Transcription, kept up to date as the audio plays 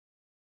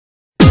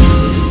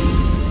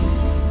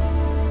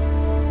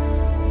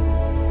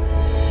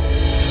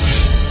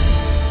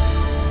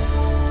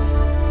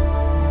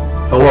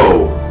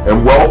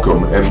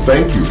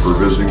Thank you for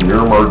visiting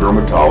Miramar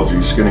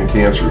Dermatology Skin and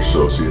Cancer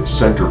Associates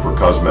Center for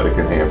Cosmetic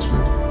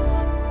Enhancement.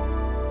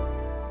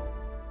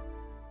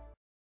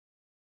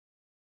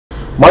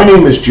 My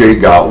name is Jay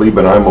Gottlieb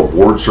and I'm a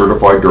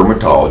board-certified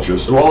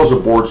dermatologist as well as a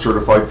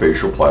board-certified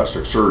facial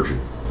plastic surgeon.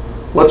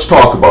 Let's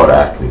talk about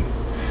acne.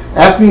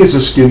 Acne is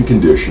a skin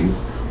condition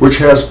which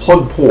has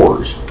plugged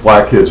pores,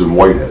 blackheads and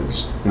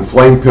whiteheads,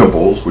 inflamed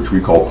pimples, which we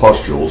call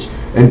pustules,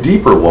 and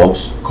deeper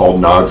lumps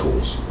called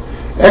nodules.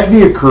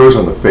 Acne occurs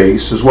on the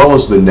face as well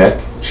as the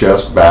neck,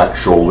 chest, back,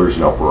 shoulders,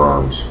 and upper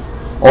arms.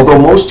 Although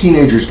most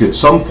teenagers get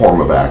some form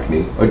of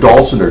acne,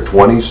 adults in their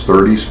 20s,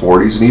 30s,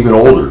 40s, and even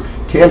older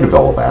can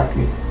develop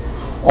acne.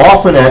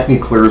 Often acne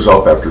clears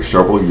up after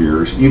several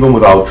years, even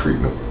without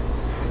treatment.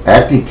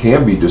 Acne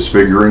can be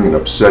disfiguring and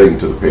upsetting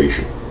to the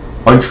patient.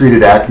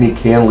 Untreated acne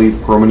can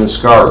leave permanent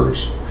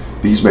scars.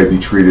 These may be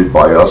treated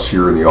by us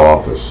here in the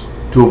office.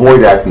 To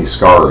avoid acne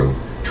scarring,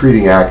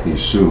 treating acne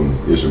soon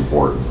is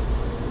important.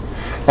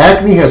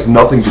 Acne has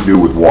nothing to do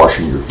with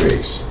washing your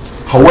face.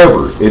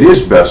 However, it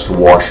is best to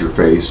wash your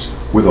face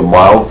with a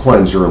mild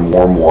cleanser and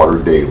warm water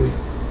daily.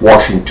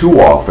 Washing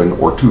too often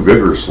or too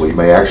vigorously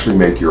may actually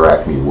make your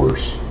acne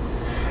worse.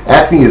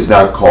 Acne is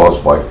not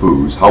caused by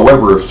foods.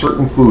 However, if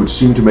certain foods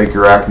seem to make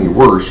your acne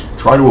worse,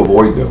 try to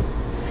avoid them.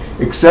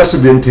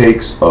 Excessive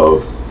intakes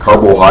of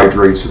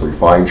carbohydrates and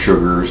refined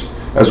sugars,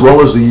 as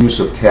well as the use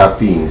of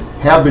caffeine,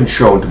 have been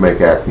shown to make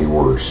acne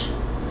worse.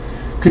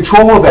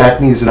 Control of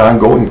acne is an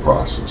ongoing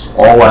process.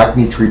 All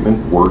acne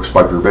treatment works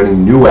by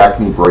preventing new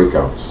acne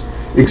breakouts.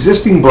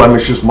 Existing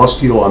blemishes must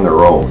heal on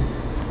their own.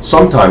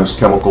 Sometimes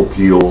chemical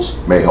peels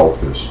may help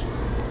this.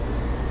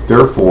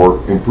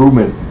 Therefore,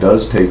 improvement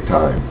does take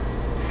time.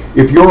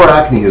 If your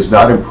acne has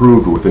not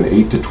improved within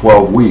 8 to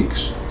 12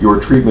 weeks, your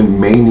treatment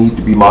may need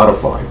to be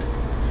modified.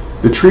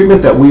 The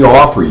treatment that we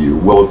offer you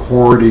will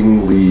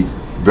accordingly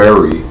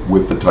vary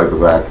with the type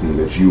of acne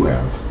that you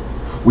have.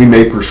 We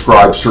may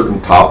prescribe certain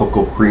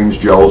topical creams,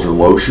 gels, or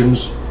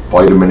lotions,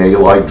 vitamin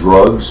A-like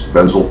drugs,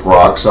 benzoyl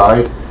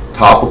peroxide,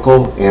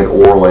 topical and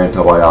oral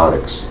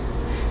antibiotics.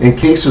 In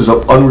cases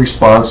of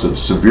unresponsive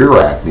severe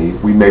acne,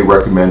 we may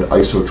recommend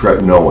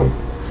isotretinoin.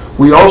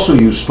 We also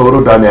use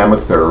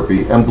photodynamic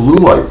therapy and blue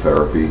light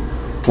therapy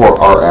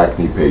for our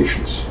acne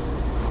patients.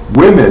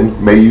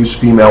 Women may use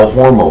female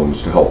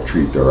hormones to help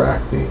treat their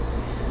acne.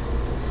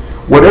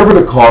 Whatever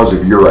the cause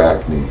of your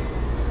acne,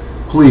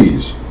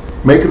 please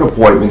make an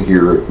appointment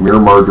here at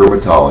Miramar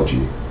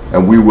Dermatology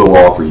and we will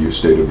offer you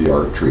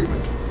state-of-the-art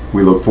treatment.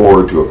 We look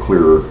forward to a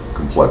clearer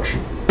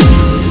complexion.